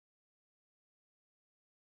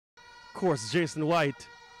Of course, Jason White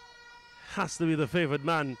has to be the favored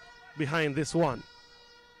man behind this one.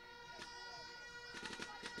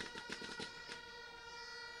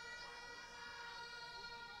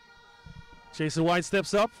 Jason White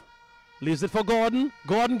steps up, leaves it for Gordon.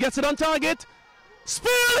 Gordon gets it on target.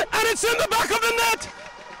 Spin, and it's in the back of the net.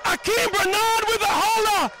 Akeem Bernard with a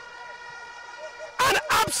howler. An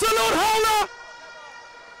absolute howler.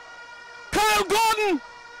 Kyle Gordon,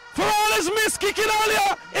 for all his miss kicking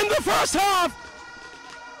earlier in the first half,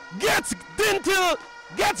 gets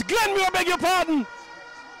Glenmuir, beg your pardon,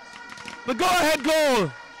 the go-ahead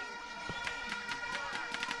goal.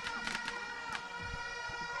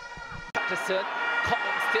 Patterson,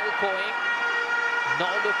 Cummings still going,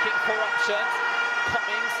 now looking for options.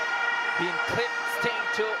 Cummings being clipped, staying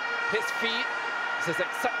to his feet. This is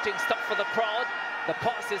exciting stuff for the crowd. The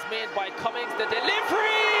pass is made by Cummings, the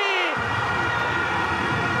delivery!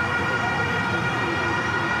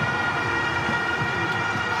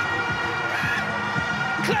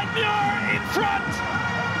 Glenmuir in front!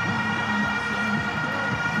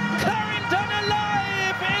 Clarendon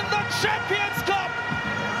alive in the Champions Cup!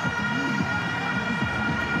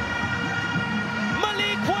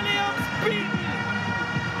 Malik Williams beaten!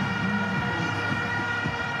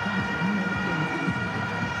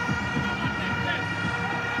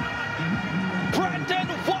 Brandon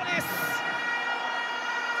Wallace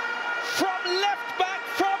from left back,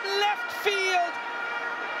 from left field,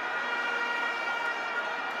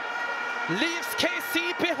 leaves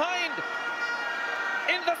KC behind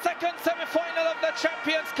in the second semi-final of the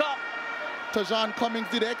Champions Cup. Tajon Cummings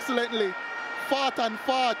did excellently, fought and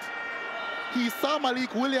fought. He saw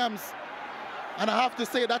Malik Williams, and I have to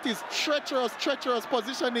say that is treacherous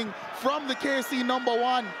positioning from the KC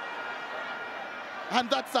 #1. And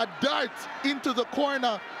that's a dart into the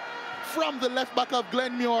corner from the left back of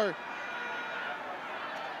Glenmuir.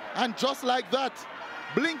 And just like that,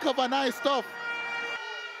 blink of an eye stuff.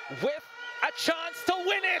 With a chance to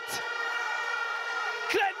win it.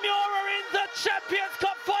 Glenmuir are in the Champions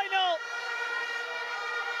Cup final.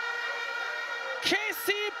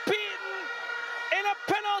 KC beaten in a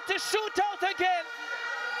penalty shootout again.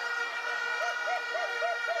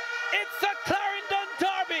 It's a